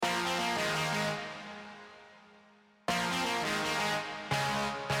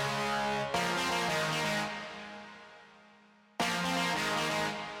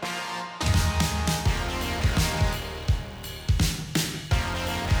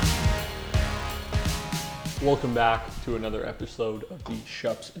Welcome back to another episode of the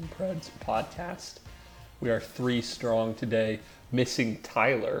Shups and Preds podcast. We are 3 strong today, missing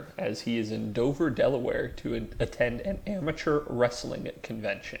Tyler as he is in Dover, Delaware to attend an amateur wrestling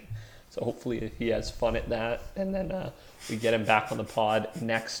convention. So hopefully he has fun at that, and then we get him back on the pod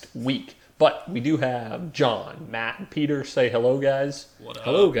next week. But we do have John, Matt, and Peter. Say hello, guys. What up?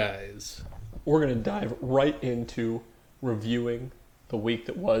 Hello, guys. We're going to dive right into reviewing the week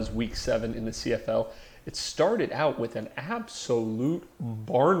that was Week 7 in the CFL. It started out with an absolute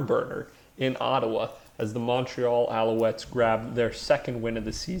barn burner in Ottawa as the Montreal Alouettes grabbed their second win of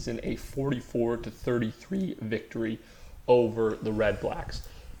the season, a 44-33 victory over the Red Blacks.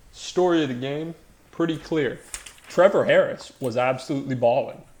 Story of the game, pretty clear. Trevor Harris was absolutely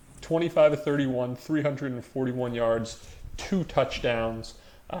balling. 25-31, 341 yards, 2 touchdowns.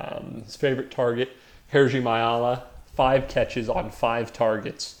 His favorite target, Herji Mayala, 5 catches on 5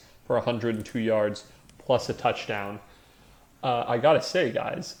 targets for 102 yards, plus a touchdown. I got to say,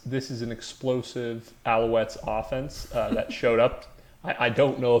 guys, this is an explosive Alouettes offense that showed up. I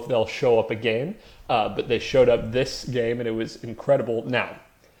don't know if they'll show up again, but they showed up this game, and it was incredible. Now,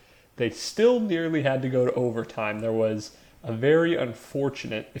 they still nearly had to go to overtime. There was a very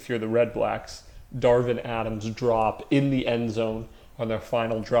unfortunate, if you're the Red Blacks, Darvin Adams drop in the end zone on their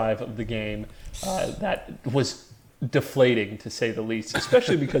final drive of the game. That was deflating, to say the least,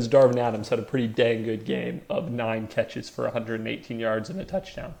 especially because Darvin Adams had a pretty dang good game of 9 catches for 118 yards and a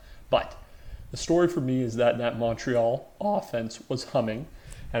touchdown. But the story for me is that Montreal offense was humming,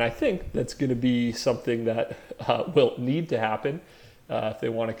 and I think that's going to be something that will need to happen if they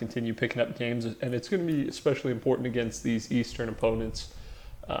want to continue picking up games, and it's going to be especially important against these Eastern opponents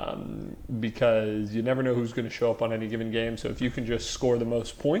because you never know who's going to show up on any given game. So if you can just score the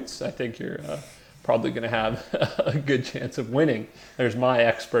most points, I think you're probably going to have a good chance of winning. There's my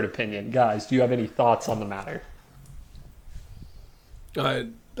expert opinion. Guys, do you have any thoughts on the matter? I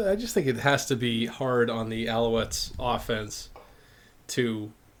just think it has to be hard on the Alouettes offense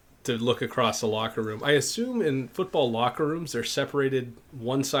to look across the locker room. I assume in football locker rooms they're separated,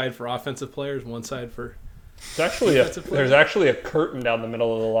 one side for offensive players, one side for There's actually a curtain down the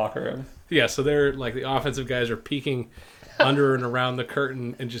middle of the locker room. Yeah, so they're like the offensive guys are peeking under and around the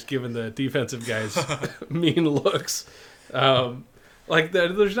curtain and just giving the defensive guys mean looks.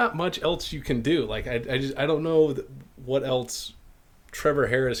 There's not much else you can do. Like I don't know what else Trevor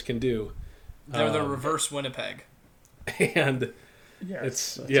Harris can do. They're the reverse Winnipeg. And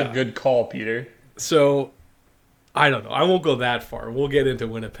it's a good call, Peter. So I don't know. I won't go that far. We'll get into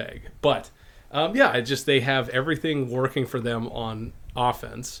Winnipeg. But they have everything working for them on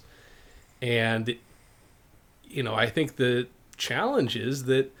offense. And I think the challenge is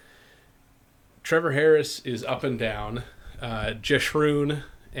that Trevor Harris is up and down. Jeshroon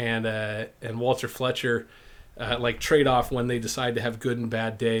and Walter Fletcher trade off when they decide to have good and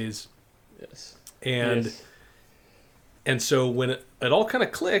bad days. Yes. And so when it all kind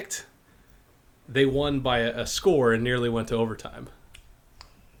of clicked, they won by a score and nearly went to overtime.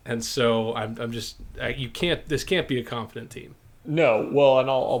 And so this can't be a confident team. No, well,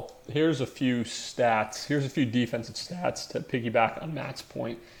 and here's a few stats. Here's a few defensive stats to piggyback on Matt's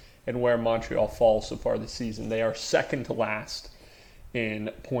point and where Montreal falls so far this season. They are second to last in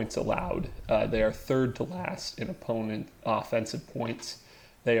points allowed. They are third to last in opponent offensive points.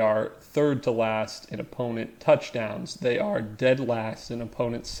 They are third to last in opponent touchdowns. They are dead last in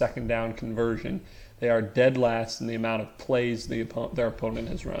opponent second down conversion. They are dead last in the amount of plays their opponent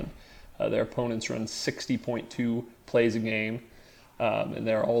has run. Their opponents run 60.2 plays a game. And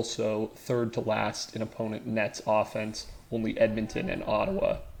they're also third to last in opponent nets offense, only Edmonton and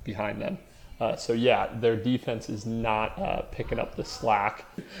Ottawa behind them. Their defense is not picking up the slack.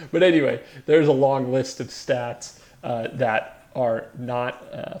 But anyway, there's a long list of stats that are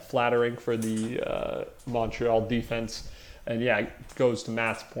not flattering for the Montreal defense. And it goes to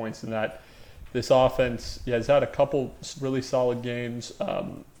Matt's points in that this offense has had a couple really solid games.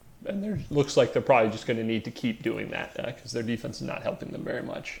 And there looks like they're probably just going to need to keep doing that because their defense is not helping them very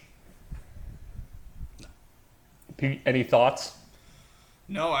much. Any thoughts?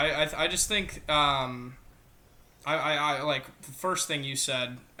 No, I just think I like the first thing you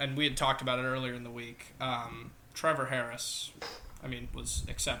said, and we had talked about it earlier in the week. Trevor Harris, was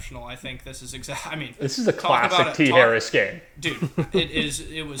exceptional. I think this is this is a classic T. Harris game, dude.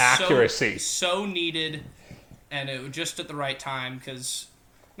 It was accuracy so needed, and it was just at the right time because.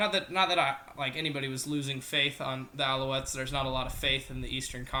 Not that I like anybody was losing faith on the Alouettes. There's not a lot of faith in the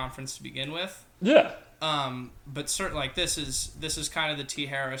Eastern Conference to begin with. Yeah. But certainly, this is kind of the T.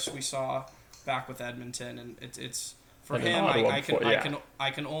 Harris we saw back with Edmonton, and it's for him.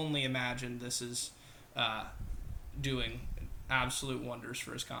 I can only imagine this is doing absolute wonders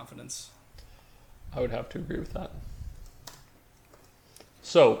for his confidence. I would have to agree with that.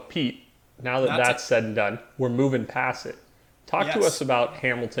 So, Pete, now that that's said and done, we're moving past it. Talk to us about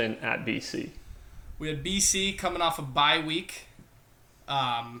Hamilton at BC. We had BC coming off a bye week.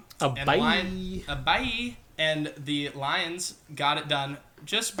 A bye. And the Lions got it done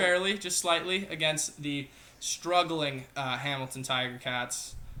just barely, just slightly against the struggling Hamilton Tiger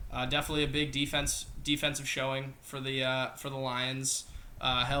Cats. Definitely a big defensive showing for the Lions.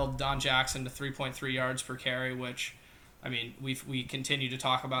 Held Don Jackson to 3.3 yards per carry, which, I mean, we continue to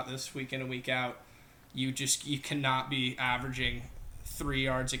talk about this week in and week out. You cannot be averaging 3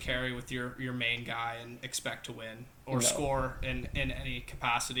 yards a carry with your main guy and expect to win or score in any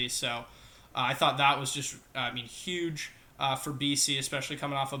capacity. So I thought that was just, huge for BC, especially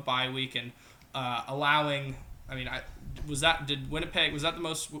coming off a bye week and allowing. I mean, was that the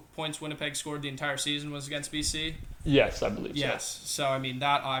most points Winnipeg scored the entire season was against BC? Yes, I believe so. Yes. So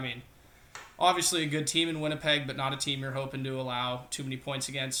obviously a good team in Winnipeg, but not a team you're hoping to allow too many points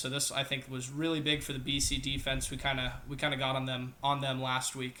against. So this, I think, was really big for the BC defense. We kind of got on them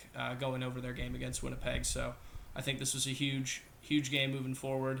last week, going over their game against Winnipeg. So I think this was a huge game moving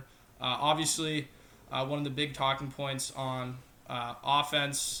forward. Obviously, one of the big talking points on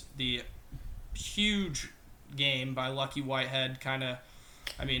offense, the huge game by Lucky Whitehead.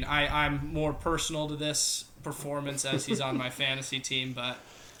 I'm more personal to this performance as he's on my fantasy team, but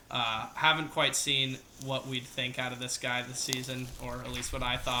haven't quite seen what we'd think out of this guy this season, or at least what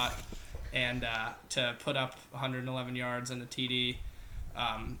I thought. And to put up 111 yards and a TD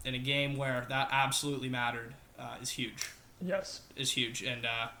in a game where that absolutely mattered is huge. Yes. Is huge. And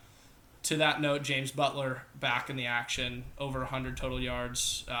to that note, James Butler back in the action, over 100 total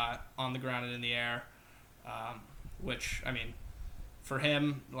yards on the ground and in the air, which, I mean, for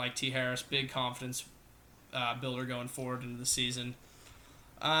him, like T. Harris, big confidence builder going forward into the season.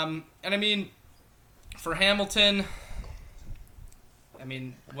 And I mean, for Hamilton, I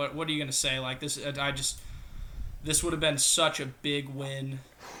mean, what are you going to say? Like this, this would have been such a big win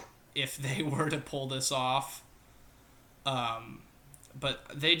if they were to pull this off. But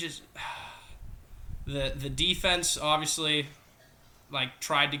they just, the defense obviously, like,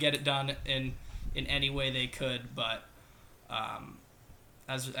 tried to get it done in any way they could, but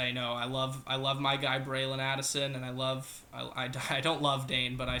as I know, I love my guy Braylon Addison, and I don't love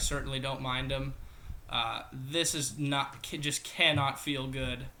Dane, but I certainly don't mind him. This is just cannot feel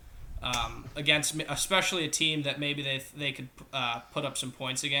good against, especially a team that maybe they could put up some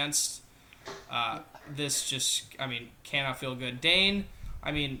points against. This just, I mean, cannot feel good. Dane,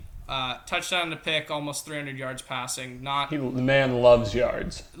 I mean, touchdown to pick, almost 300 yards passing. The man loves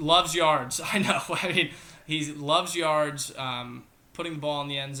yards. Loves yards. I know. I mean, he loves yards. Putting the ball in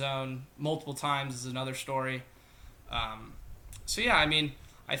the end zone multiple times is another story. So yeah, I mean,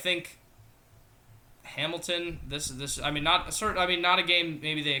 I think Hamilton. Not a game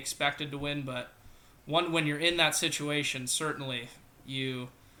maybe they expected to win, but one when you're in that situation, certainly you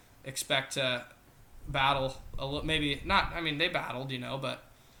expect to battle a little. Maybe not. I mean, they battled, but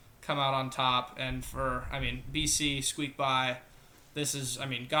come out on top. And BC squeak by. This is,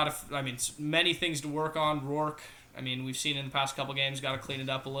 many things to work on. Rourke. I mean, we've seen in the past couple games, got to clean it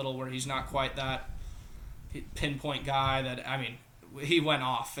up a little where he's not quite that pinpoint guy that, he went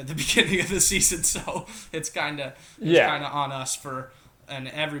off at the beginning of the season, so it's kind of on us and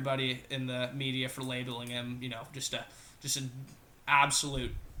everybody in the media for labeling him, just an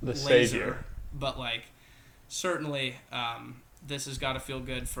absolute laser. Savior. But certainly, this has got to feel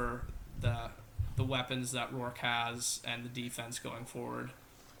good for the weapons that Rourke has and the defense going forward.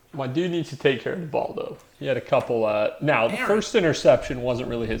 My dude needs to take care of the ball, though. He had a couple. The first interception wasn't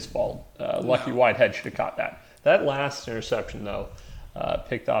really his fault. Lucky Whitehead should have caught that. That last interception, though,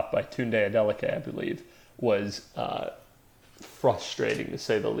 picked off by Tunde Adeleke, I believe, was frustrating, to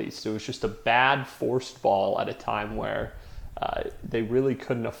say the least. It was just a bad forced ball at a time where they really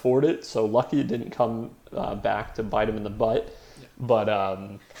couldn't afford it. So lucky it didn't come back to bite him in the butt. Yeah. But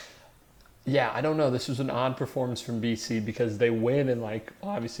I don't know. This was an odd performance from BC because they win, and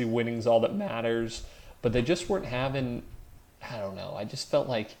obviously winning's all that matters. But they just weren't having. I don't know. I just felt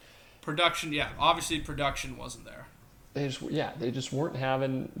like production. Yeah, obviously production wasn't there. They just weren't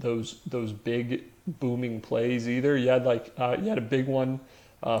having those big booming plays either. You had a big one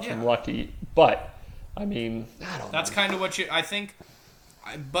from Lucky, but I don't know. That's kind of what I think.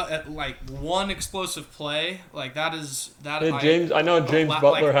 But one explosive play, that is that. James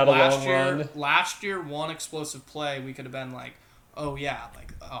Butler had a long run. Last year, one explosive play, we could have been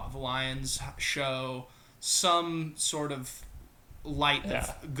the Lions show some sort of light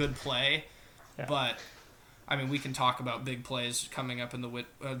of good play. Yeah. But I mean, we can talk about big plays coming up in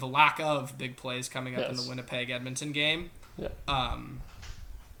the lack of big plays coming up in the Yes. Winnipeg Edmonton game. Yeah.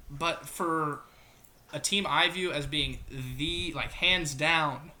 But for a team I view as being hands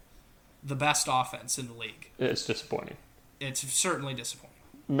down the best offense in the league, It's disappointing. it's certainly disappointing.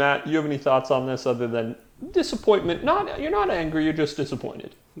 Matt, you have any thoughts on this other than disappointment? You're not angry, you're just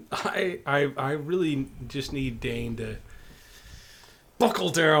disappointed. I really just need Dane to buckle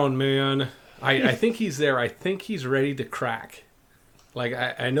down, man. I think he's there. I think he's ready to crack. Like,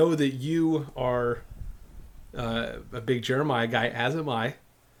 I know that you are a big Jeremiah guy, as am I.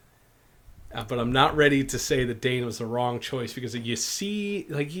 But I'm not ready to say that Dane was the wrong choice because you see,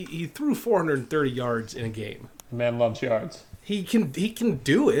 like, he threw 430 yards in a game. The man loves yards. He can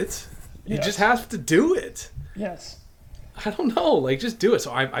do it. He Yes. just has to do it. Yes. I don't know, like, just do it.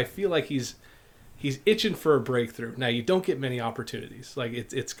 So I feel like he's itching for a breakthrough. Now, you don't get many opportunities. Like,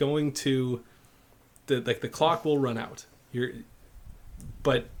 it's going to the clock will run out.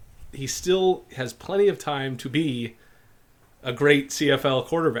 But he still has plenty of time to be a great CFL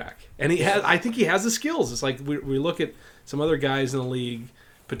quarterback, and I think he has the skills. It's like we look at some other guys in the league,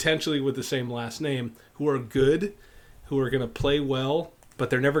 potentially with the same last name, who are good, who are going to play well,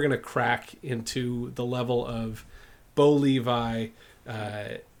 but they're never going to crack into the level of Bo Levi,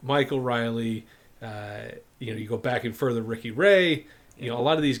 Michael Riley. You go back and further, Ricky Ray. A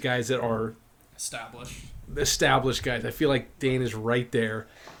lot of these guys that are established guys. I feel like Dane is right there,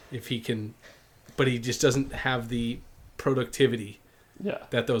 if he can, but he just doesn't have the productivity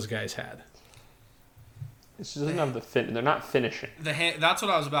that those guys had. It just doesn't have the fit. They're not finishing. That's what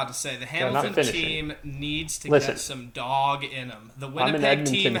I was about to say. The Hamilton team needs to Listen, get some dog in them. The I'm Winnipeg an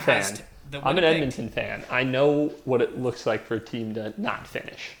Edmonton team fan. has to. I'm an Edmonton fan. I know what it looks like for a team to not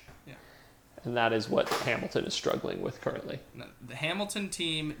finish. Yeah. And that is what Hamilton is struggling with currently. No, the Hamilton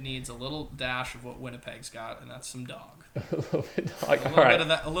team needs a little dash of what Winnipeg's got, and that's some dog. A little bit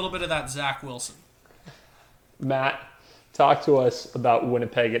A little bit of that Zach Wilson. Matt, talk to us about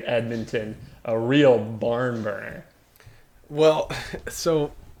Winnipeg at Edmonton, a real barn burner. Well,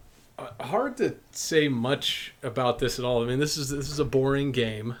 so hard to say much about this at all. I mean, this is a boring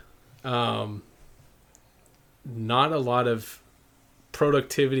game. Not a lot of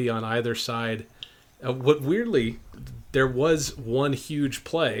productivity on either side. Weirdly, there was one huge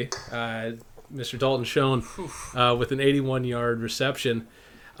play. Mr. Dalton Schoen with an 81-yard reception.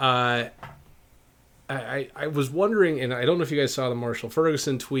 I was wondering, and I don't know if you guys saw the Marshall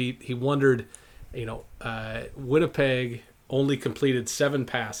Ferguson tweet. He wondered, Winnipeg only completed 7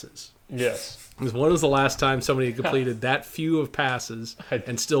 passes. Yes. When was the last time somebody had completed that few of passes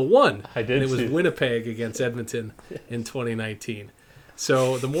and still won? I did. And it was see Winnipeg against Edmonton in 2019.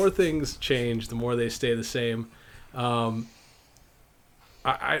 So the more things change, the more they stay the same. I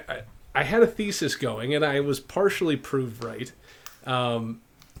had a thesis going, and I was partially proved right.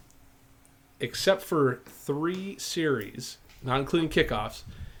 Except for 3 series, not including kickoffs,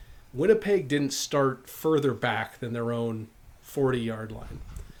 Winnipeg didn't start further back than their own 40-yard line.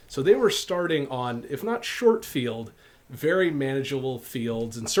 So they were starting on, if not short field, very manageable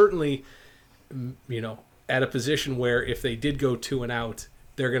fields, and certainly, at a position where if they did go 2 and out,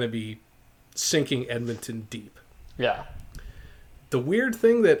 they're going to be sinking Edmonton deep. Yeah. The weird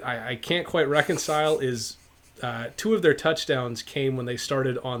thing that I can't quite reconcile is 2 of their touchdowns came when they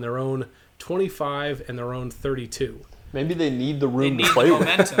started on their own 25 and their own 32. Maybe they need the They room need to play the with.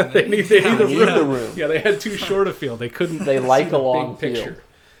 momentum. They need They the need room. the room. Yeah, they had too short a field. They couldn't. They see like the a long big field.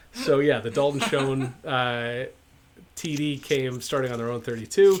 So yeah, the Dalton Schoen TD came starting on their own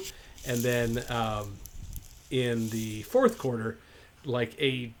 32, and then in the fourth quarter, like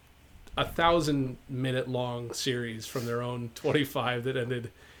a 1,000-minute long series from their own 25 that ended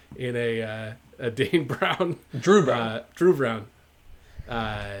in a Dane Brown, Drew Brown. Drew Brown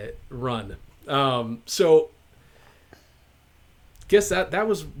run. So guess that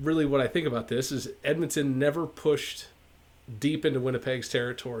was really what I think about this is Edmonton never pushed deep into Winnipeg's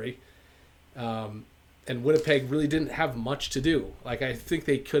territory. And Winnipeg really didn't have much to do. Like, I think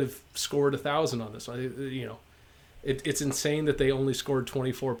they could have scored 1,000 on this one. It's insane that they only scored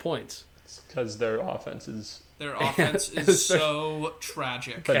 24 points. Because their offense is... Their offense is so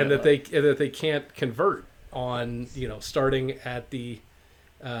tragic. And that they can't convert on, starting at the,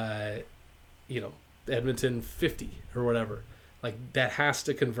 Edmonton 50 or whatever. Like, that has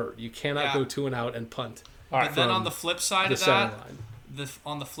to convert. You cannot go 2 and out and punt. But then on the flip side of center that, line.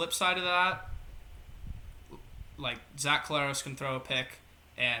 Like, Zach Collaros can throw a pick,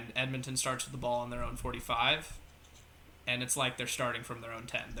 and Edmonton starts with the ball on their own 45, and it's like they're starting from their own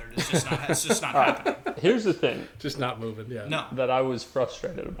 10. It's just not happening. Here's the thing Just not moving, yeah. No. that I was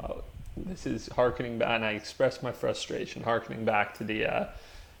frustrated about this is harkening back, and I expressed my frustration, harkening back to the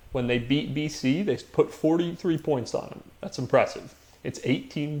when they beat BC, they put 43 points on them. That's impressive. It's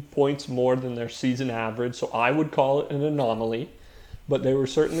 18 points more than their season average, so I would call it an anomaly, but they were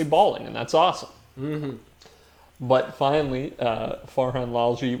certainly balling, and that's awesome. Mm-hmm. But finally, Farhan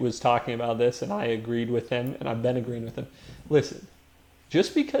Lalji was talking about this, and I agreed with him, and I've been agreeing with him. Listen,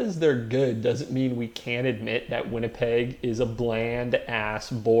 just because they're good doesn't mean we can't admit that Winnipeg is a bland-ass,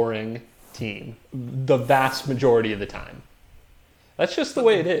 boring team the vast majority of the time. That's just the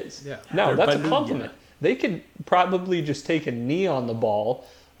way it is. Yeah. No, They're that's a Banuga. compliment. They could probably just take a knee on the ball,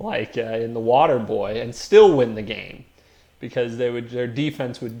 like in the Water Boy, and still win the game, because their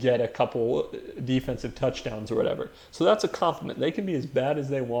defense would get a couple defensive touchdowns or whatever. So that's a compliment. They can be as bad as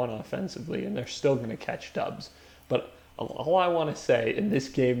they want offensively, and they're still going to catch dubs. But all I want to say, and this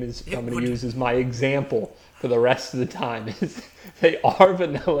game is I'm going to use as my example for the rest of the time, is they are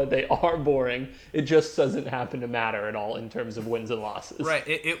vanilla, they are boring. It just doesn't happen to matter at all in terms of wins and losses. Right.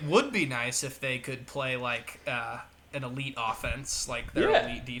 It would be nice if they could play like an elite offense, like their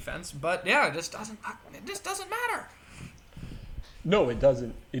elite defense. But yeah, it just doesn't matter. No, it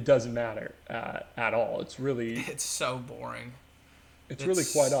doesn't. It doesn't matter at all. It's really It's so boring. It's really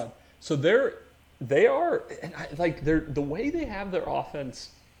quite odd. So they are, and the way they have their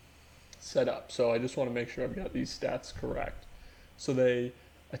offense set up. So I just want to make sure I've got these stats correct. So they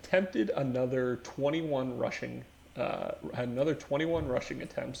attempted another 21 rushing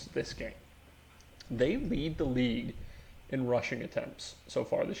attempts this game. They lead the league in rushing attempts so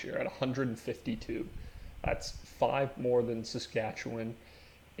far this year at 152. That's 5 more than Saskatchewan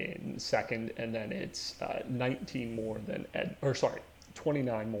in second, and then it's 29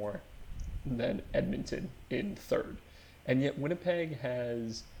 more than Edmonton in third. And yet Winnipeg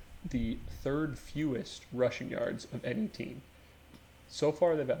has the third fewest rushing yards of any team. So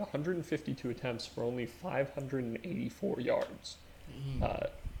far, they've had 152 attempts for only 584 yards.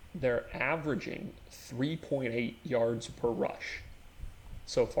 They're averaging 3.8 yards per rush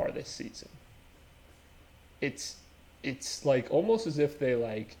so far this season. It's like almost as if they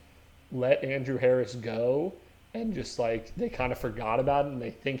like let Andrew Harris go and just like they kind of forgot about it, and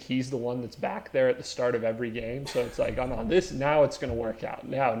they think he's the one that's back there at the start of every game. So it's like, oh no, now it's going to work out.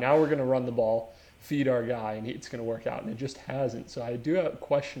 Now we're going to run the ball, feed our guy, and it's going to work out, and it just hasn't. So I do have a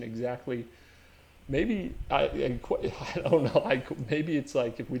question exactly. Maybe I don't know. Maybe it's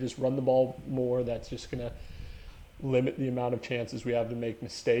like if we just run the ball more, that's just going to limit the amount of chances we have to make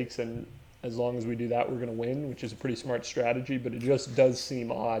mistakes, and as long as we do that, we're going to win, which is a pretty smart strategy. But it just does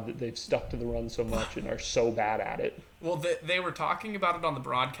seem odd that they've stuck to the run so much and are so bad at it. Well, they were talking about it on the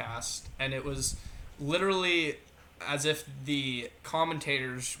broadcast, and it was literally as if the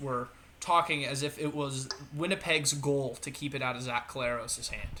commentators were talking as if it was Winnipeg's goal to keep it out of Zach Collaros'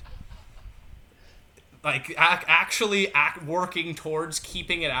 hand. Like, actually working towards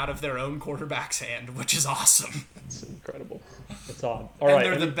keeping it out of their own quarterback's hand, which is awesome. It's incredible. It's odd.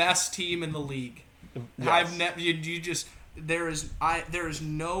 They're the best team in the league. Yes. There is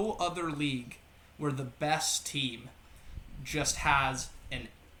no other league where the best team just has an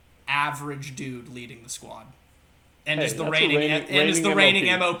average dude leading the squad. And is the reigning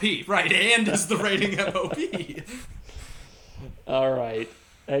MOP. Right, and is the reigning MOP. All right.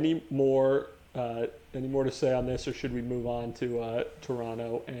 Any more to say on this, or should we move on to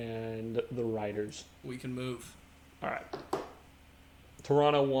Toronto and the Riders? We can move. All right.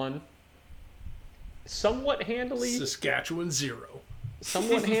 Toronto won somewhat handily. Saskatchewan 0.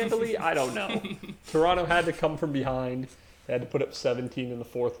 Somewhat handily, I don't know. Toronto had to come from behind. They had to put up 17 in the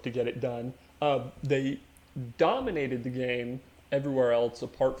fourth to get it done. They dominated the game everywhere else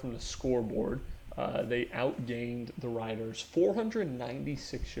apart from the scoreboard. They outgained the Riders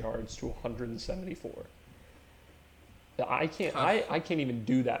 496 yards to 174. I can't even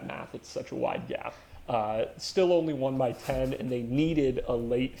do that math. It's such a wide gap. Still only won by 10, and they needed a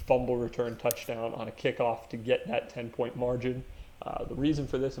late fumble return touchdown on a kickoff to get that 10-point margin. The reason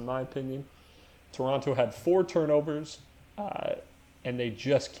for this, in my opinion, Toronto had 4 turnovers, and they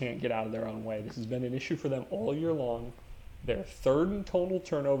just can't get out of their own way. This has been an issue for them all year long. They're third in total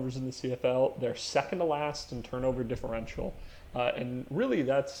turnovers in the CFL. They're second to last in turnover differential. And really,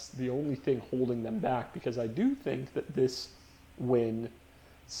 that's the only thing holding them back, because I do think that this win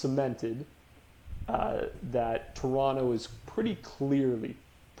cemented that Toronto is pretty clearly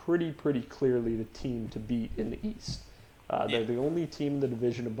the team to beat in the East. They're the only team in the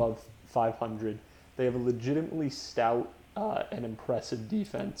division above 500. They have a legitimately stout and impressive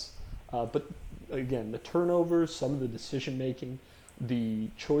defense. But again, the turnovers, some of the decision making the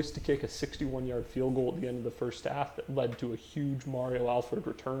choice to kick a 61-yard field goal at the end of the first half that led to a huge Mario Alford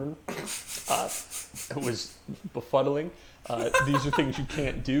return. It was befuddling. These are things you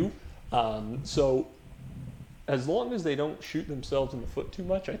can't do. So as long as they don't shoot themselves in the foot too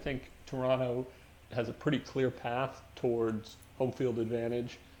much, I think Toronto has a pretty clear path towards home field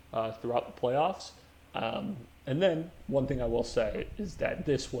advantage throughout the playoffs. And then one thing I will say is that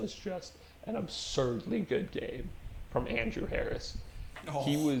this was just an absurdly good game from Andrew Harris.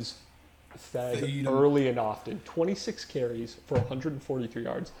 He was fed early and often. 26 carries for 143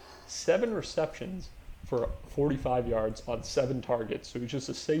 yards, 7 receptions for 45 yards on 7 targets. So he's just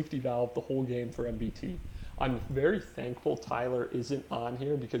a safety valve the whole game for MBT. I'm very thankful Tyler isn't on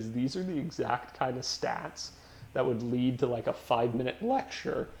here because these are the exact kind of stats that would lead to like a 5-minute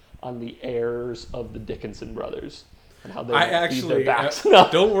lecture on the errors of the Dickinson brothers and how they I lead actually their backs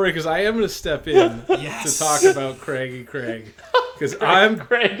up. don't worry because I am going to step in Yes. to talk about Craigie Craig because I'm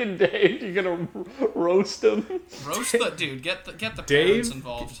Craig and Dave. You're gonna roast them. Roast the dude. Get the Dave- parents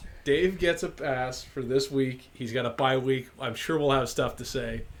involved. Dave gets a pass for this week. He's got a bye week. I'm sure we'll have stuff to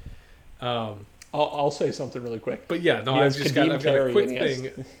say. I'll say something really quick. But yeah, no, He I've has just got, Kadeem I've got a Carey quick and he has-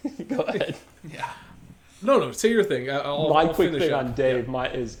 thing. Go ahead. Yeah. No, say your thing. My I'll quick finish thing up. on Dave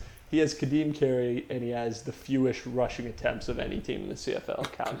is he has Kadeem Carey and he has the fewest rushing attempts of any team in the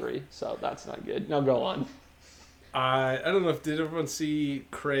CFL, Calgary. So that's not good. Now go on. I don't know if did everyone see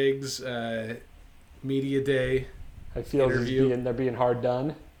Craig's media day. I feel Interview. they're being hard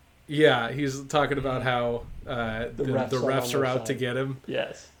done. Yeah, he's talking about how the refs are out to get him.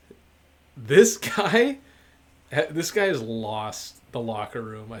 Yes. This guy has lost the locker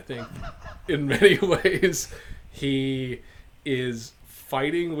room, I think, in many ways. He is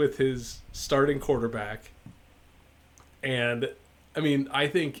fighting with his starting quarterback. And, I mean, I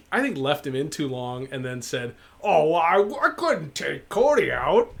think left him in too long and then said, oh, I couldn't take Cody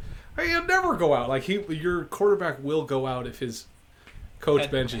out. He'll never go out. Like, your quarterback will go out if his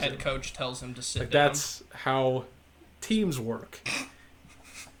coach benches him. Head coach tells him to sit Like, down. that's how teams work.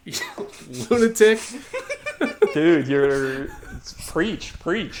 Lunatic. Dude,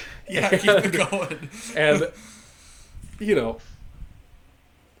 preach. Yeah, keep it going. And you know,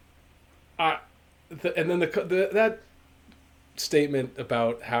 and then that statement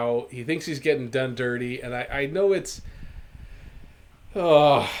about how he thinks he's getting done dirty, and I know it's,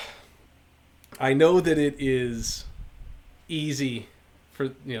 I know that it is easy for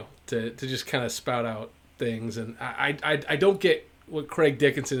to just kind of spout out things, and I don't get what Craig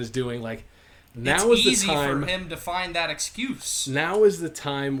Dickinson is doing. Like, now it's is easy the time for him to find that excuse. now is the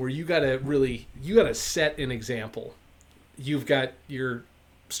time where you gotta set an example. You've got your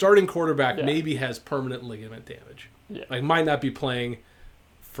starting quarterback maybe has permanent ligament damage. Yeah. Like, might not be playing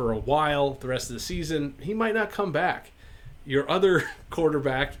for a while the rest of the season. He might not come back. Your other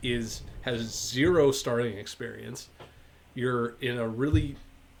quarterback has 0 starting experience. You're in a really,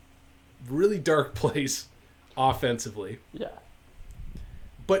 really dark place offensively. Yeah.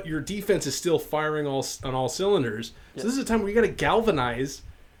 But your defense is still firing on all cylinders. So this is a time where you got to galvanize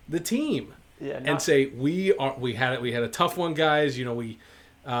the team and say we had a tough one, guys. We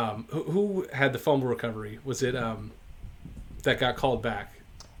who had the fumble recovery? Was it that got called back?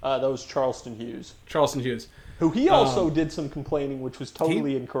 That was Charleston Hughes, Who he also did some complaining, which was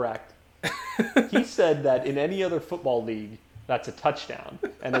totally incorrect. He said that in any other football league, that's a touchdown.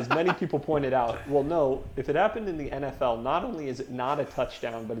 And as many people pointed out, well, no, if it happened in the NFL, not only is it not a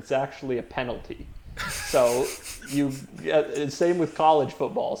touchdown, but it's actually a penalty. So same with college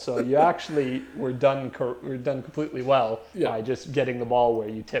football. So you actually were done completely well by just getting the ball where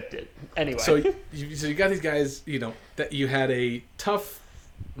you tipped it. Anyway. So you got these guys, that you had a tough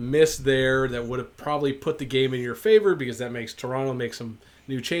miss there that would have probably put the game in your favor because that makes Toronto make some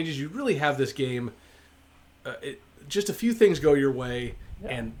new changes. You really have this game. Just a few things go your way,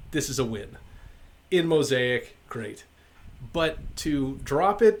 and this is a win. In Mosaic, great. But to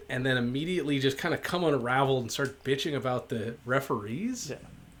drop it and then immediately just kind of come unraveled and start bitching about the referees,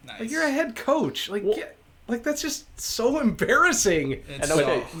 Nice. like, you're a head coach. Like, that's just so embarrassing. It's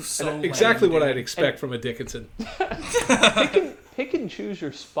so Exactly lame, what dude. I'd expect from a Dickinson. pick and choose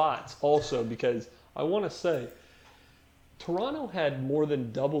your spots also, because I want to say Toronto had more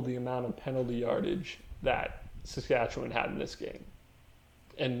than double the amount of penalty yardage that Saskatchewan had in this game.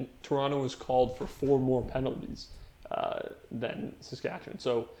 And Toronto was called for 4 more penalties than Saskatchewan.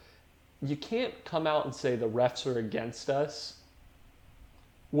 So you can't come out and say the refs are against us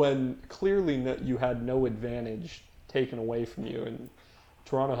when clearly you had no advantage taken away from you, and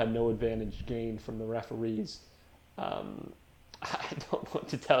Toronto had no advantage gained from the referees. I don't know what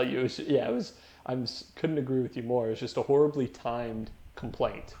to tell you. It was. Couldn't agree with you more. It was just a horribly timed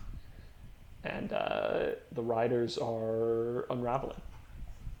complaint, and the Riders are unraveling.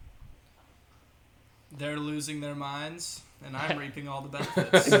 They're losing their minds, and I'm reaping all the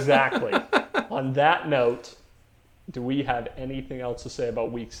benefits. Exactly. On that note, do we have anything else to say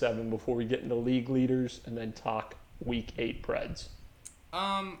about Week 7 before we get into league leaders and then talk Week 8 Preds?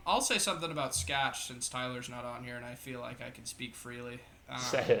 I'll say something about Scatch since Tyler's not on here, and I feel like I can speak freely.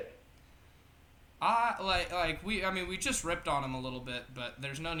 Say it. We just ripped on him a little bit, but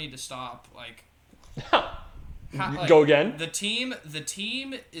there's no need to stop. Go again. The team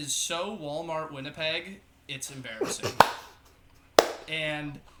is so Walmart Winnipeg, it's embarrassing.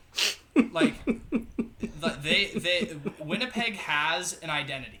 And Winnipeg has an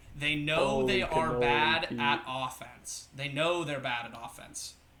identity. They know Holy they are cannoli, bad Pete. at offense. They know they're bad at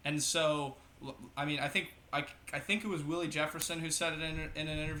offense, and so I mean, I think it was Willie Jefferson who said it in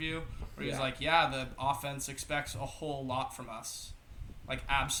an interview where he was like, "Yeah, the offense expects a whole lot from us. Like,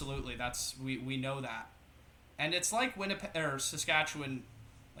 absolutely, we know that." And it's like Winnipeg or Saskatchewan,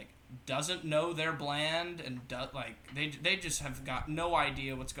 like, doesn't know their bland and they just have got no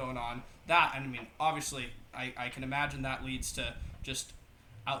idea what's going on. That, I mean, obviously, I can imagine that leads to just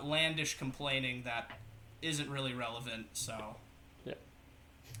outlandish complaining that isn't really relevant. So, Yeah.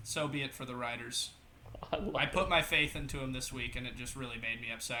 so be it for the Riders. love I it. put my faith into him this week, and it just really made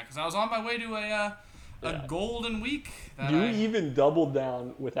me upset because I was on my way to a golden week. That You even doubled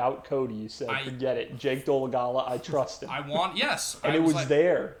down without Cody. You said, forget it. Jake Dolegala, I trust him. And it was like,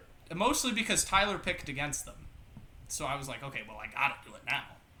 there. mostly because Tyler picked against them. So I was like, okay, well, I gotta do it now.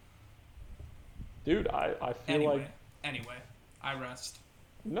 Dude, I feel Anyway, I rest.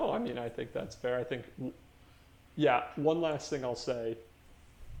 No, I mean, I think that's fair. I think, one last thing I'll say,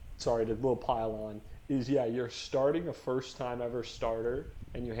 sorry to little pile on, is, you're starting a first-time ever starter,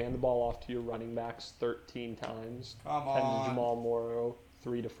 and you hand the ball off to your running backs 13 times. Come 10 to on. Jamal Morrow,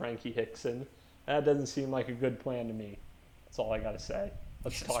 3 to Frankie Hickson. That doesn't seem like a good plan to me. That's all I got to say.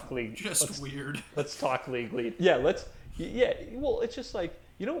 Let's talk league. Weird. Let's talk league lead. Well, it's just like,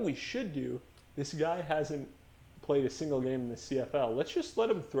 you know what we should do? This guy hasn't played a single game in the CFL. Let's just let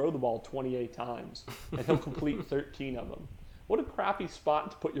him throw the ball 28 times, and he'll complete 13 of them. What a crappy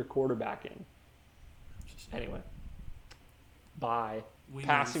spot to put your quarterback in. Anyway, bye.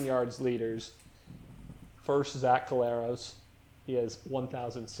 Passing yards leaders. First, Zach Caleros. He has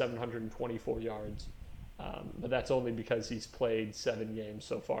 1,724 yards. But that's only because he's played 7 games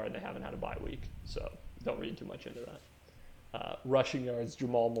so far and they haven't had a bye week. So don't read too much into that. Rushing yards,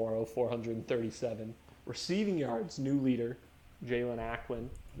 Jamal Morrow, 437. Receiving yards, new leader, Jalen Acklin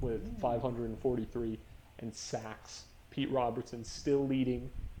with 543. And sacks, Pete Robertson still leading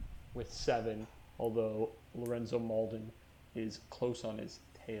with 7, although Lorenzo Malden is close on his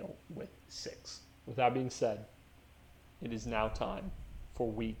tail with 6. With that being said, it is now time for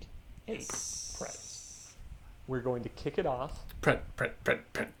Week 8 Preds. We're going to kick it off.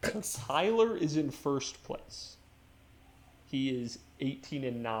 Preds. Tyler is in first place. He is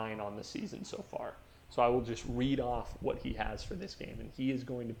 18-9 on the season so far. So I will just read off what he has for this game, and he is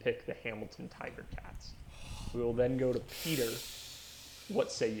going to pick the Hamilton Tiger Cats. We will then go to Peter.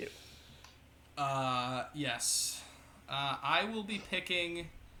 What say you? Yes. I will be picking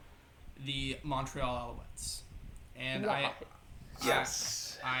the Montreal Alouettes. And Why?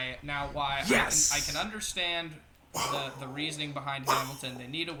 I can understand the reasoning behind Hamilton. They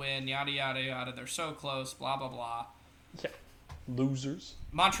need a win, yada yada yada. They're so close, blah blah blah. Yeah. Losers.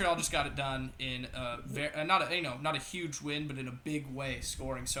 Montreal just got it done in not a huge win, but in a big way,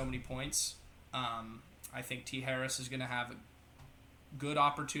 scoring so many points. I think T. Harris is going to have a good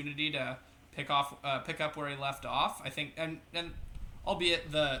opportunity to pick up where he left off. I think, and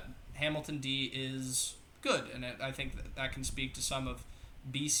albeit the Hamilton D is good, and I think that can speak to some of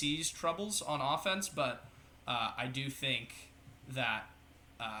BC's troubles on offense, but I do think that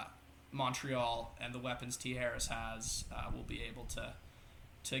Montreal and the weapons T. Harris has will be able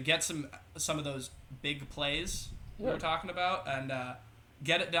to get some of those big plays we were talking about and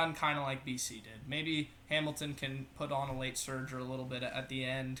get it done kind of like BC did. Maybe Hamilton can put on a late surge or a little bit at the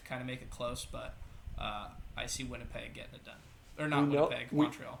end, kind of make it close, but I see Winnipeg getting it done. Or not Winnipeg,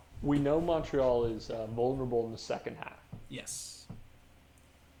 Montreal. We know Montreal is vulnerable in the second half. Yes.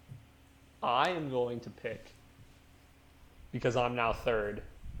 I am going to pick, because I'm now third,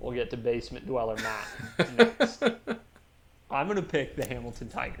 we'll get to basement dweller Matt next. I'm going to pick the Hamilton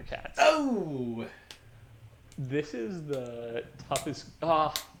Tiger Cats. Oh! This is the toughest.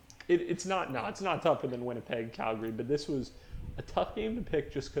 It's not tougher than Winnipeg, Calgary, but this was a tough game to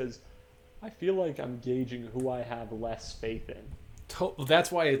pick just because I feel like I'm gauging who I have less faith in.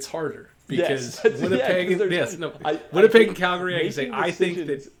 That's why it's harder because Yes. Winnipeg. Yeah, 'cause Yes, no. I Winnipeg think and Calgary. I can say making I think that.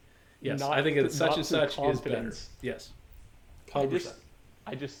 decisions Yes, not I think that such not and through such is better. confidence. Yes, I 100%.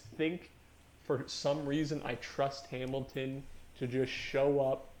 just think for some reason I trust Hamilton to just show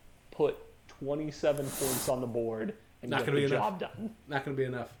up, put 27 points on the board, and Not get gonna the be enough. job done. Not going to be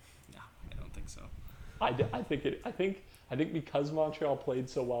enough. No, I don't think so. I think because Montreal played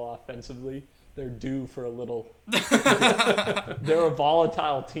so well offensively, they're due for a little. They're a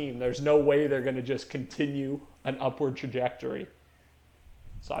volatile team. There's no way they're going to just continue an upward trajectory.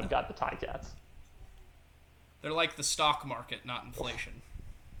 So I've got the Ticats. They're like the stock market, not inflation.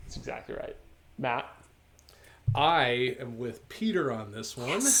 That's exactly right. Matt? I am with Peter on this one,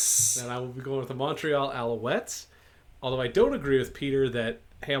 and I will be going with the Montreal Alouettes. Although I don't agree with Peter that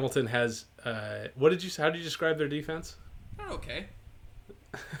Hamilton has. How did you describe their defense? They're okay.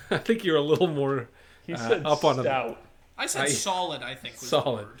 I think you're a little more He said up on them. stout. I said solid, I think was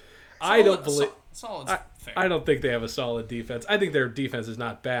Solid. the word. I don't believe. Solid's fair. I don't think they have a solid defense. I think their defense is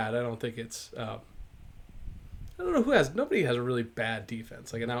not bad. I don't think it's. I don't know who has. Nobody has a really bad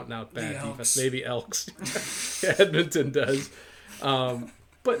defense, like an out and out bad defense. Elks. Maybe Elks. Edmonton does.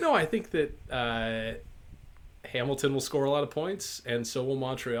 But no, I think that Hamilton will score a lot of points, and so will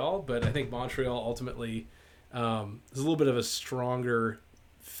Montreal. But I think Montreal ultimately is a little bit of a stronger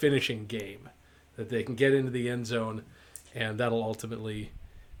finishing game that they can get into the end zone, and that'll ultimately.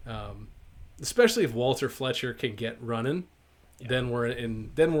 Especially if Walter Fletcher can get running, then we're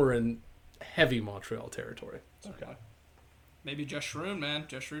in heavy Montreal territory. Okay. Maybe Josh Schroon, man.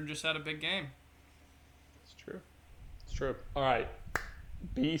 Josh Schroon just had a big game. It's true. It's true. All right.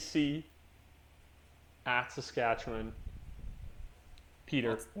 BC at Saskatchewan.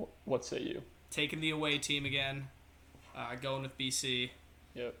 Peter, what say you? Taking the away team again. Going with BC.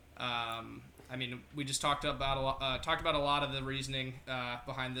 Yep. I mean, we just talked about a lot of the reasoning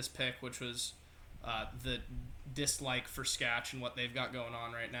behind this pick, which was the dislike for Skatch and what they've got going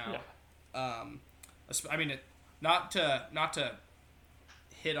on right now. Yeah. I mean, not to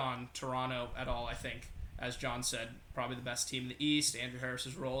hit on Toronto at all. I think, as John said, probably the best team in the East. Andrew Harris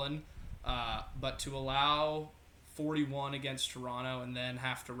is rolling, but to allow 41 against Toronto and then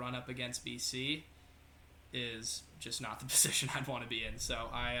have to run up against BC is just not the position I'd want to be in. So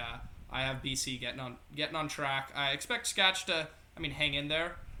I have BC getting on track. I expect Skatch to, hang in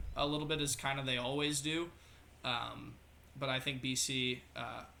there a little bit as kind of they always do. But I think BC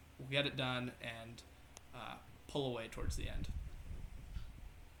will get it done and pull away towards the end.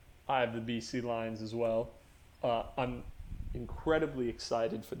 I have the BC Lions as well. I'm incredibly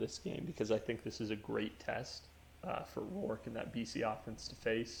excited for this game because I think this is a great test for Rourke and that BC offense to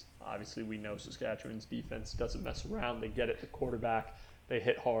face. Obviously, we know Saskatchewan's defense doesn't mess around. They get at the quarterback. They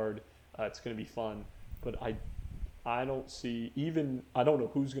hit hard. It's going to be fun. But I don't see I don't know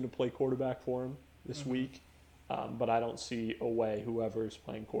who's going to play quarterback for him this week. But I don't see a way whoever is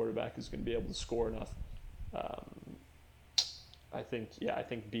playing quarterback is going to be able to score enough. I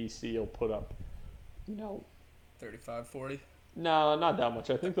think BC will put up, 35-40. no, not that much.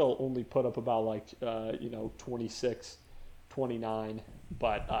 I think they'll only put up about 26, 29,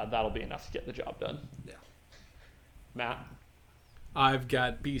 but that'll be enough to get the job done. Yeah. Matt, I've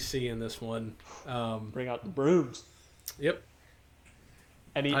got BC in this one. bring out the brooms. Yep.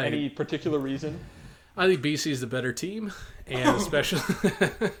 Any particular reason? I think BC is the better team, and especially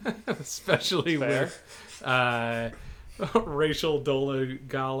Fair. with Rachel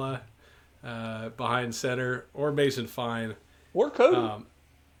Dolegala behind center, or Mason Fine. Or Cody.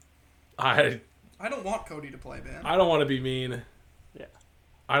 I don't want Cody to play, man. don't want to be mean. Yeah.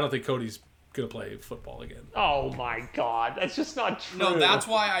 I don't think Cody's gonna play football again. Oh my God, that's just not true. No, that's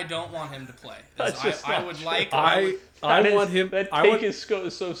why I don't want him to play. That's just I not would true. like. I want him. That I take want, is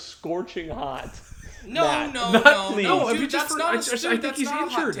so scorching hot. No, Matt, no, not no, please. no, if you dude, just that's for- not I a just- I dude, think that's he's not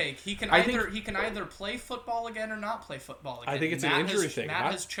a hot injured. take. He can I think- either play football again or not play football again. I think it's an Matt injury has, thing.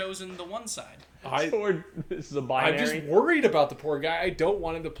 Matt has chosen the one side. This is a I'm binary. just worried about the poor guy. I don't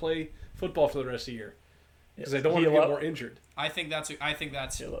want him to play football for the rest of the year because I don't want him to Heal get up. more injured. I think that's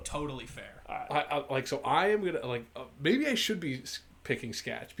look. totally fair. I am gonna maybe I should be picking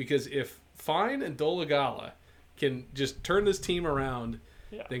Skatch because if Fine and Dolegala can just turn this team around,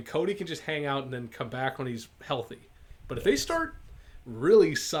 then Cody can just hang out and then come back when he's healthy. But if they start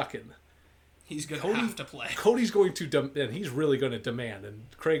really sucking, He's gonna have to play. Cody's going to and he's really going to demand, and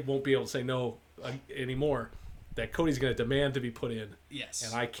Craig won't be able to say no anymore. That Cody's going to demand to be put in, Yes.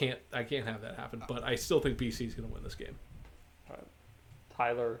 and I can't have that happen. But I still think BC's going to win this game.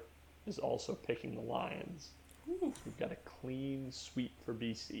 Tyler is also picking the Lions. We've got a clean sweep for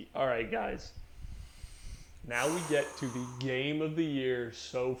BC. All right, guys. Now we get to the game of the year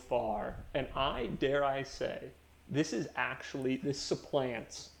so far. And dare I say, this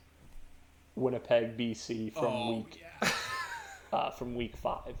supplants Winnipeg, BC from week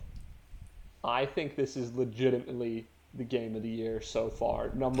 5. I think this is legitimately the game of the year so far.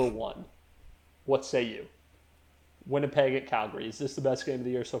 Number 1. What say you? Winnipeg at Calgary. Is this the best game of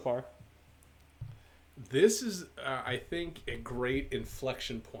the year so far? This is, I think, a great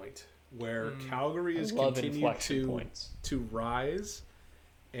inflection point where Calgary has continued to rise,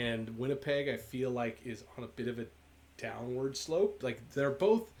 and Winnipeg, I feel like, is on a bit of a downward slope. Like they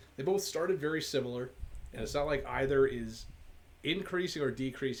both started very similar, and it's not like either is increasing or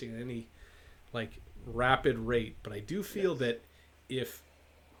decreasing at any like rapid rate. But I do feel that if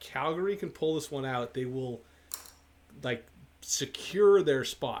Calgary can pull this one out, they will like secure their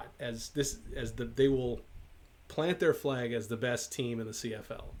spot they will plant their flag as the best team in the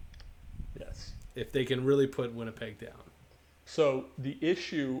CFL. Yes. If they can really put Winnipeg down. So the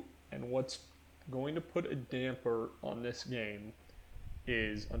issue and what's going to put a damper on this game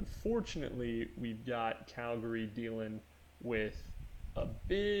is, unfortunately, we've got Calgary dealing with a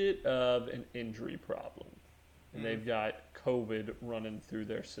bit of an injury problem. And they've got COVID running through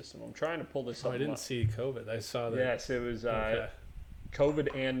their system. I'm trying to pull this up. I didn't see COVID. I saw that. Yes, it was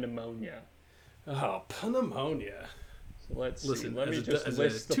COVID and ppneumonia. Oh, pneumonia. So let's Listen, see. Let me just as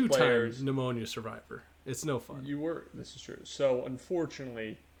list a the two-time players. pneumonia survivor. It's no fun. This is true. So,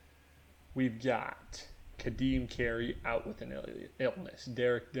 unfortunately, we've got Kadeem Carey out with an illness.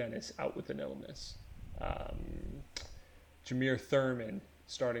 Derek Dennis out with an illness. Jameer Thurman,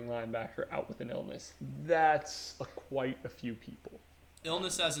 starting linebacker, out with an illness. That's quite a few people.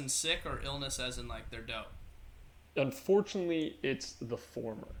 Illness as in sick, or illness as in like they're dope? Unfortunately, it's the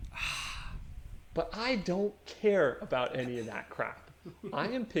former. But I don't care about any of that crap. I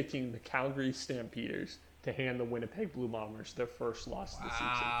am picking the Calgary Stampeders to hand the Winnipeg Blue Bombers their first loss of the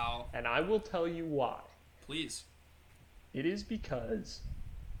season. And I will tell you why. Please. It is because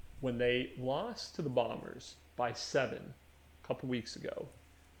when they lost to the Bombers by 7 a couple weeks ago,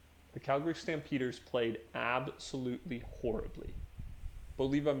 the Calgary Stampeders played absolutely horribly. Bo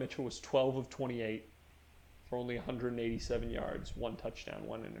Levi Mitchell was 12 of 28 for only 187 yards, 1 touchdown,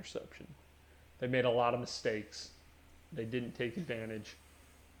 1 interception. They made a lot of mistakes. They didn't take advantage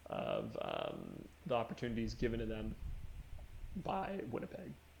of the opportunities given to them by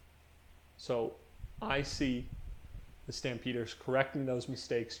Winnipeg. So I see the Stampeders correcting those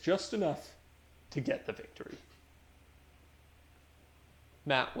mistakes just enough to get the victory.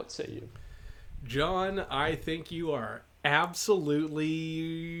 Matt, what say you? John, I think you are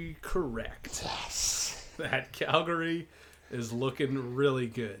absolutely correct. Yes. That Calgary is looking really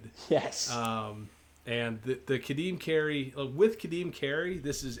good. Yes. And the Kadeem Carey, with Kadeem Carey,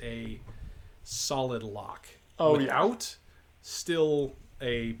 this is a solid lock. Oh, Without, still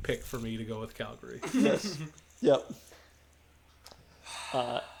a pick for me to go with Calgary. Yes. Yep.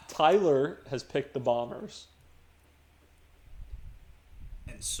 Tyler has picked the Bombers.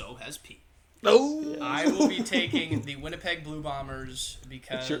 And so has Pete. Oh, I will be taking the Winnipeg Blue Bombers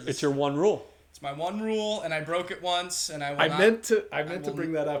because It's your one rule. it's my one rule, and I broke it once, and I will meant to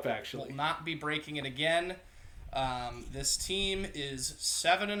bring that up will actually. not be breaking it again. This team is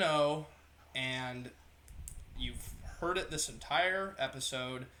 7-0, and you've heard it this entire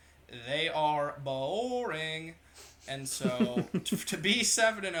episode. They are boring, and so to be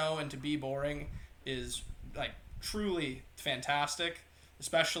 7-0 and to be boring is like truly fantastic.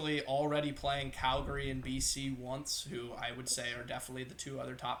 Especially already playing Calgary and BC once, who I would say are definitely the 2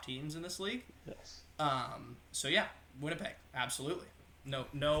 other top teams in this league. Yes. So yeah, Winnipeg, absolutely.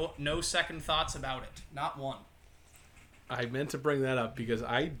 No second thoughts about it. Not one. I meant to bring that up because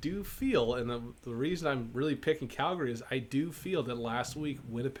I do feel, and the reason I'm really picking Calgary is I do feel that last week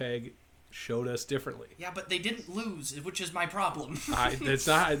Winnipeg showed us differently. Yeah, but they didn't lose, which is my problem.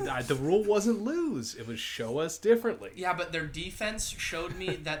 The rule wasn't lose; it was show us differently. Yeah, but their defense showed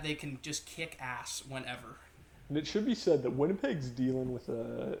me that they can just kick ass whenever. And it should be said that Winnipeg's dealing with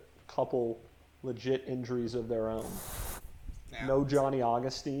a couple legit injuries of their own. Yeah. No Johnny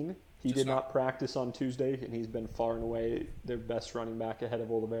Augustine. He Just did not- not practice on Tuesday, and he's been far and away their best running back ahead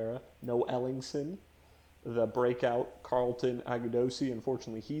of Oliveira. No Ellingson. The breakout Carlton Agudosi,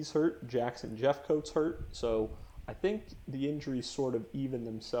 unfortunately, he's hurt. Jackson Jeffcoat's hurt. So I think the injuries sort of even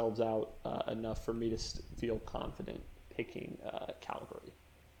themselves out enough for me to feel confident picking Calgary.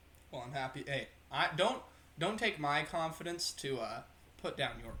 Well, I'm happy. Hey, don't take my confidence to put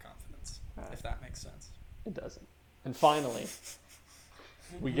down your confidence, if that makes sense. It doesn't. And finally,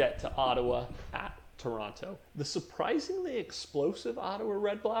 we get to Ottawa at Toronto. The surprisingly explosive Ottawa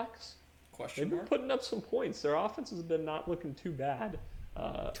Red Blacks, they've Question been mark? putting up some points. Their offense has been not looking too bad.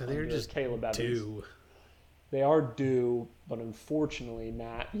 So they're Under just Caleb Evans. due. They are due, but unfortunately,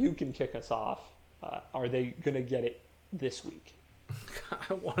 Matt, you can kick us off. Are they going to get it this week?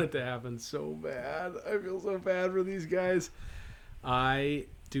 I want it to happen so bad. I feel so bad for these guys. I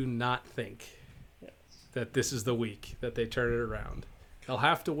do not think Yes. that this is the week that they turn it around. They'll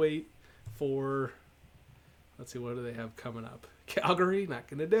have to wait for, let's see, what do they have coming up? Calgary, not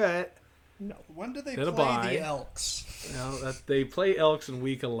going to do it. No. When do they Then a play bye. the Elks? No, they play Elks in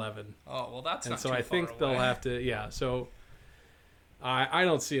week 11. Oh, well, that's And not so too I think far they'll away. have to, yeah. So I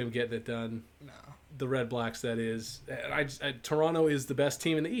don't see them getting it done. No. The Red Blacks, that is. Toronto is the best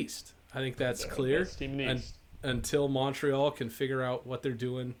team in the East. I think that's They're the clear. best team in the East. Until Montreal can figure out what they're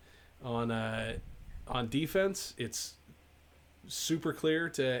doing on defense, it's super clear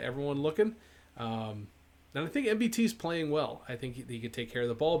to everyone looking. And I think MBT's playing well. I think he could take care of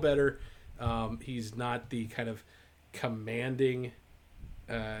the ball better. He's not the kind of commanding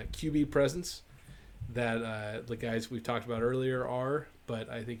QB presence that the guys we've talked about earlier are, but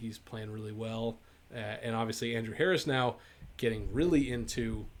I think he's playing really well. And obviously Andrew Harris now getting really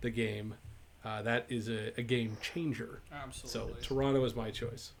into the game. That is a game changer. Absolutely. So Toronto is my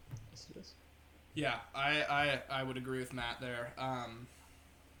choice. Yes, it is. Yeah, I would agree with Matt there.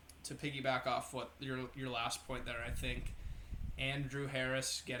 To piggyback off what your last point there, I think Andrew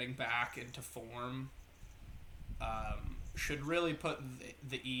Harris getting back into form should really put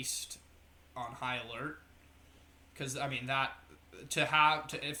the East on high alert. Because I mean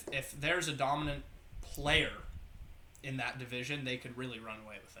if there's a dominant player in that division, they could really run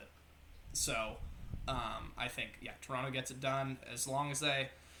away with it. So I think Toronto gets it done as long as they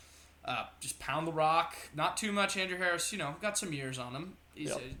just pound the rock. Not too much. Andrew Harris, got some years on him.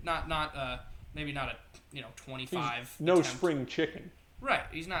 He's maybe not a 25. No attempt. spring chicken. Right.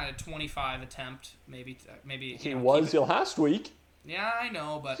 He's not a 25 attempt. Maybe He was last week. Yeah, I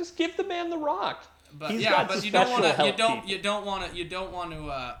know, but Just give the man the rock. but He's yeah, got but you don't want special to help you don't want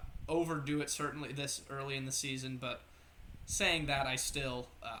to overdo it certainly this early in the season. But saying that, I still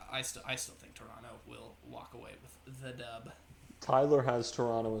think Toronto will walk away with the dub. Tyler has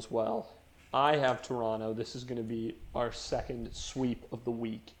Toronto as well. I have Toronto. This is going to be our second sweep of the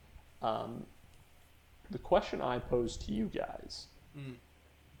week. The question I pose to you guys,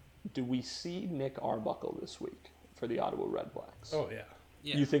 do we see Nick Arbuckle this week for the Ottawa Red Blacks? Oh, yeah.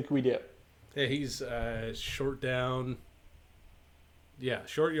 Yeah. You think we do? Yeah, he's short down. Yeah,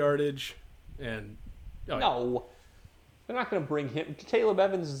 short yardage. And No. They're not going to bring him. Caleb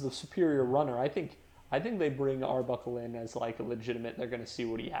Evans is the superior runner. I think they bring Arbuckle in as like a legitimate. They're going to see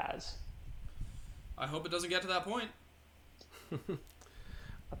what he has. I hope it doesn't get to that point.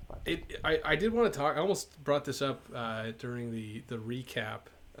 I did want to talk. I almost brought this up during the recap.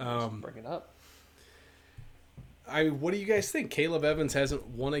 Bring it up. What do you guys think? Caleb Evans hasn't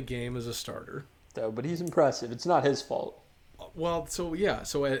won a game as a starter. Though, but he's impressive. It's not his fault. Well, so yeah,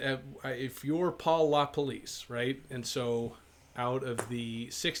 so if you're Paul LaPolice, right, and so out of the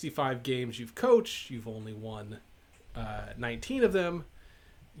 65 games you've coached, you've only won 19 of them.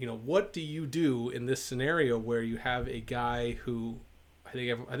 What do you do in this scenario where you have a guy who I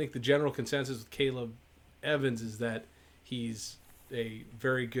think the general consensus with Caleb Evans is that he's a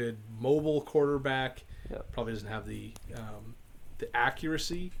very good mobile quarterback. Yep. Probably doesn't have the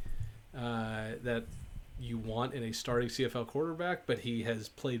accuracy that you want in a starting CFL quarterback, but he has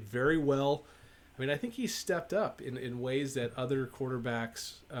played very well. I mean, I think he's stepped up in ways that other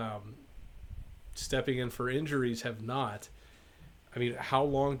quarterbacks stepping in for injuries have not. I mean, how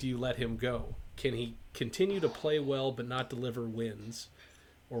long do you let him go? Can he continue to play well but not deliver wins?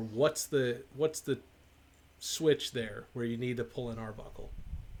 Or what's the switch there where you need to pull an Arbuckle?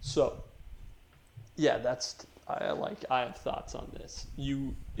 So, yeah, I have thoughts on this.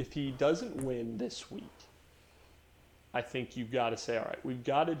 If he doesn't win this week, I think you've got to say, all right, we've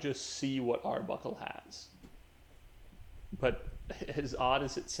got to just see what Arbuckle has. But as odd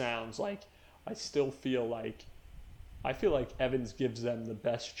as it sounds, I feel like Evans gives them the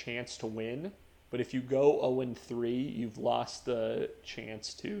best chance to win. But if you go 0-3, you've lost the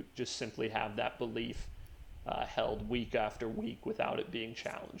chance to just simply have that belief held week after week without it being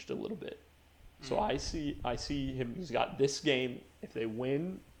challenged a little bit. So I see him. He's got this game. If they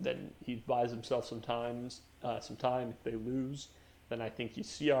win, then he buys himself some time. If they lose, then I think you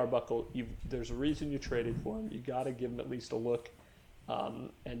see Arbuckle. There's a reason you traded for him. You got to give him at least a look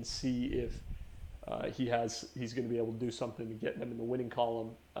and see if he's going to be able to do something to get them in the winning column.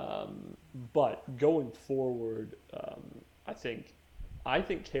 But going forward, I think I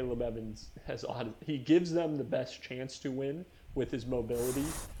think Caleb Evans he gives them the best chance to win with his mobility.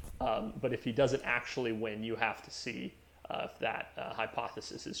 But if he doesn't actually win, you have to see if that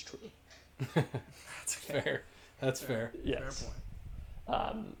hypothesis is true. That's fair. That's fair. Yes. Fair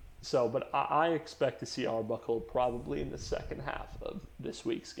point. But I expect to see Arbuckle probably in the second half of this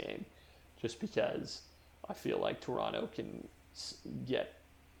week's game, just because I feel like Toronto can get.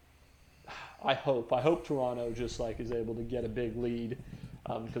 I hope Toronto just like is able to get a big lead,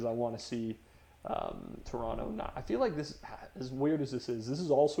 because I want to see Toronto not. I feel like this, as weird as this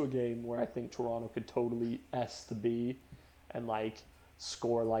is also a game where I think Toronto could totally S the B, and like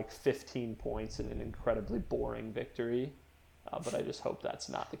score like 15 points in an incredibly boring victory. But I just hope that's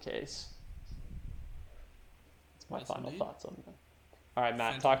not the case. That's my final indeed. thoughts on that. All right,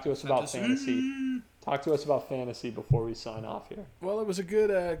 Matt, talk to us about fantasy. Talk to us about fantasy before we sign off here. Well, it was a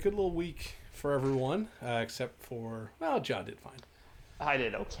good little week for everyone, except for, well, John did fine. I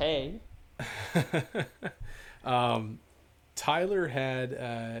did okay. Tyler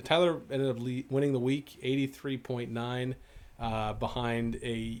ended up winning the week 83.9, behind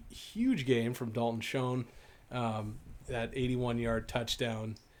a huge game from Dalton Schoen. That 81-yard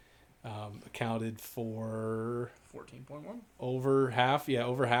touchdown accounted for 14.1. over half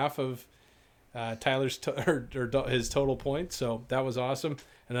of Tyler's his total points. So that was awesome.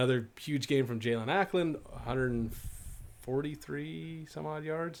 Another huge game from Jalen Ackland, 143 some odd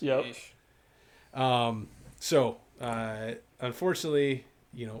yards. Yep. So unfortunately,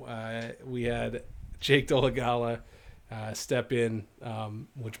 we had Jake Dolegala step in,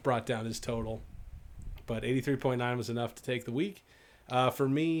 which brought down his total. But 83.9 was enough to take the week. For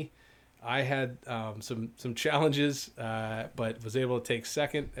me, I had some challenges, but was able to take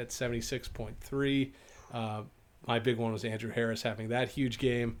second at 76.3. My big one was Andrew Harris having that huge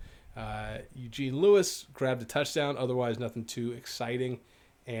game. Eugene Lewis grabbed a touchdown. Otherwise, nothing too exciting.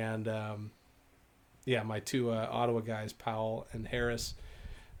 And, my two Ottawa guys, Powell and Harris,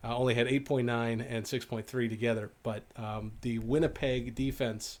 only had 8.9 and 6.3 together. But the Winnipeg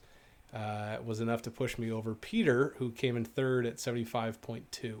defense was enough to push me over Peter, who came in third at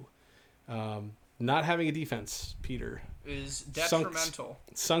 75.2. Not having a defense, Peter, Is detrimental.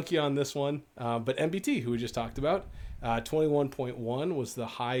 sunk you on this one. But MBT, who we just talked about, 21.1 was the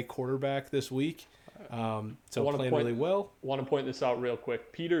high quarterback this week. So playing really well. Want to point this out real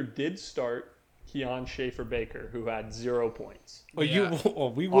quick. Peter did start Keon Schaefer-Baker, who had 0 points. Well, Yeah.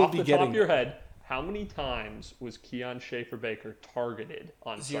 we will Off be the getting top of your head, how many times was Keon Schaefer-Baker targeted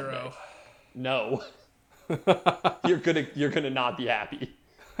on 0. Sunday? No. You're gonna not be happy.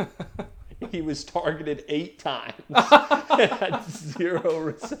 He was targeted 8 times and had 0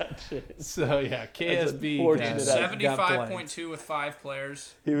 receptions. So yeah, KSB unfortunate. got blamed. 75.2 with 5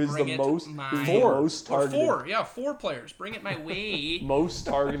 players. He was Bring the it most my- most Or targeted 4. Yeah, 4 players. Bring it my way. most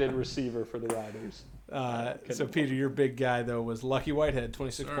targeted receiver for the Riders. So Peter, your big guy though was Lucky Whitehead,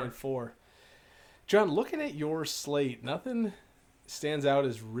 26.4. John, looking at your slate, nothing stands out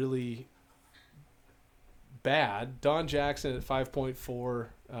as really bad. Don Jackson at 5.4,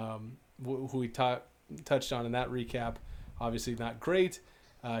 who we touched on in that recap, obviously not great.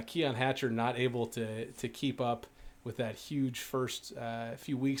 Keon Hatcher not able to keep up with that huge first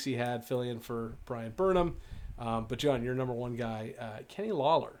few weeks he had filling in for Brian Burnham. But John, your number one guy, Kenny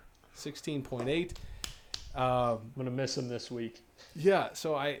Lawler, 16.8. I'm gonna miss him this week. Yeah,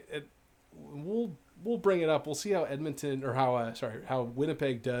 so we'll bring it up. We'll see how how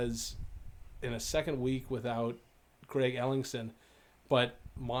Winnipeg does in a second week without Greg Ellingson. But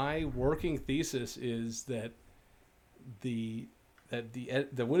my working thesis is that the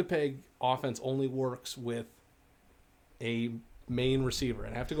Winnipeg offense only works with a main receiver.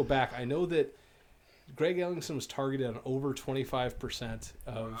 And I have to go back. I know that Greg Ellingson was targeted on over 25%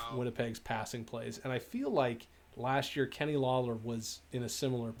 of Winnipeg's passing plays. And I feel like last year Kenny Lawler was in a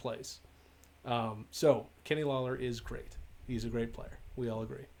similar place. So Kenny Lawler is great. He's a great player. We all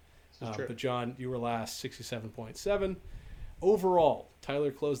agree. But John, you were last, 67.7. Overall,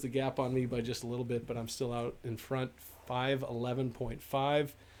 Tyler closed the gap on me by just a little bit, but I'm still out in front, 511.5.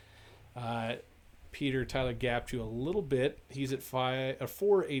 Peter, Tyler gapped you a little bit. He's at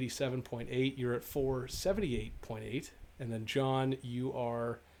 487.8. You're at 478.8. And then John, you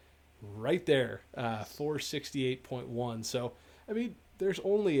are right there, 468.1. So, I mean, there's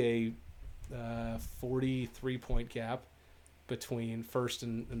only a 43-point gap between first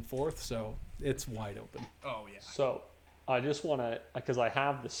and fourth, so it's wide open. Oh, yeah. So I just want to, because I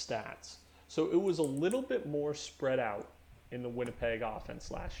have the stats. So it was a little bit more spread out in the Winnipeg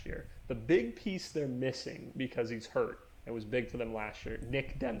offense last year. The big piece they're missing because he's hurt, it was big for them last year,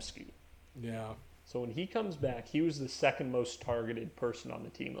 Nick Dembski. Yeah. So when he comes back, he was the second most targeted person on the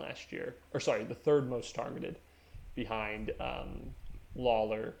team last year. Or sorry, the third most targeted behind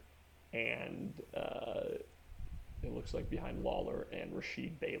Lawler and it looks like behind Lawler and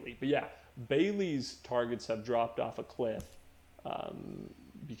Rasheed Bailey. But yeah, Bailey's targets have dropped off a cliff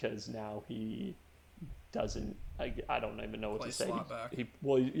because now he doesn't. I don't even know what Play to say. slot back. He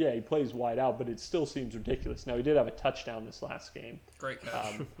plays wide out, but it still seems ridiculous. Now he did have a touchdown this last game. Great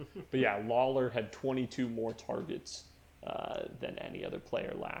catch. But yeah, Lawler had 22 more targets than any other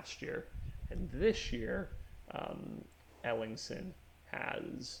player last year, and this year, Ellingson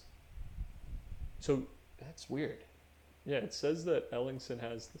has. So that's weird. Yeah, it says that Ellingson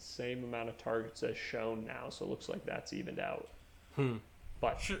has the same amount of targets as shown now, so it looks like that's evened out.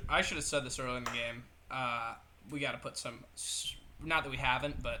 But I should have said this early in the game. We got to put some, not that we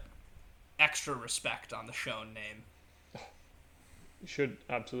haven't, but extra respect on the shown name. you should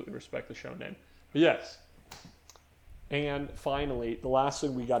absolutely respect the show name. But yes. And finally, the last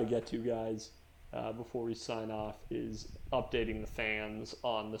thing we got to get to, guys, before we sign off, is updating the fans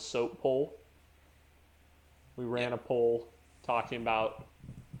on the soap poll. We ran a poll talking about,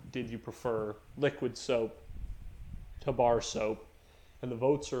 did you prefer liquid soap to bar soap? And the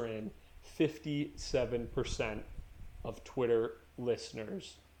votes are in. 57% of Twitter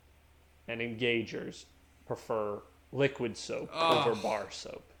listeners and engagers prefer liquid soap over bar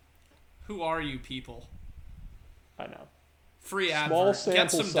soap. Who are you people? I know. Free Small advert.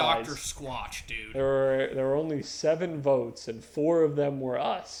 Get sample some size. Dr. Squatch, dude. There were only 7 votes, and 4 of them were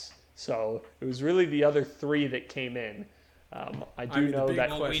us. So it was really the other 3 that came in. I mean, the know big that.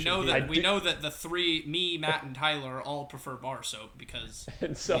 Well, we question know here. that know that the 3, me, Matt, and Tyler, all prefer bar soap because.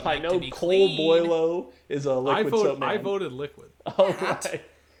 And so we I like to know be Cole clean. Boylo is a liquid soap man. I voted liquid. Oh, right.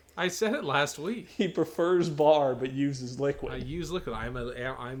 I said it last week. He prefers bar but uses liquid. I use liquid. I'm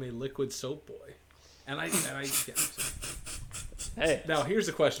a liquid soap boy, and I yeah. Hey, Now here's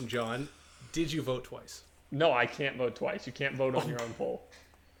the question, John: did you vote twice? no, I can't vote twice. You can't vote on your own poll.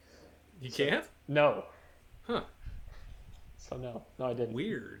 You can't. No. Huh? So no, I didn't.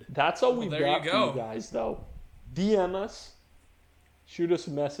 Weird. That's all we've there got you for go. you guys, though. DM us. Shoot us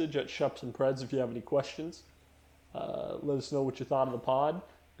a message at Shups and Preds if you have any questions. Let us know what you thought of the pod.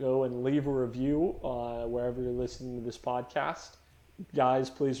 Go and leave a review wherever you're listening to this podcast. Guys,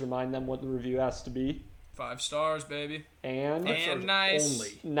 please remind them what the review has to be. 5 stars, baby. And nice.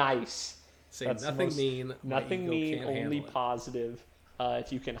 Only nice. say That's the nothing most- mean. My Nothing ego mean, can't only handle it. positive.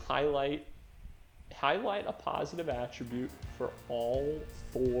 If you can highlight a positive attribute for all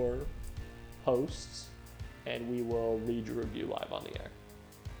 4 hosts, and we will read your review live on the air.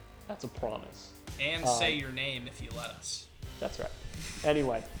 That's a promise. And say your name if you let us. That's right.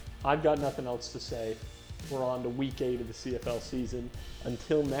 Anyway, I've got nothing else to say. We're on to week 8 of the CFL season.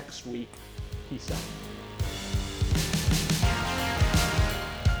 Until next week, peace out.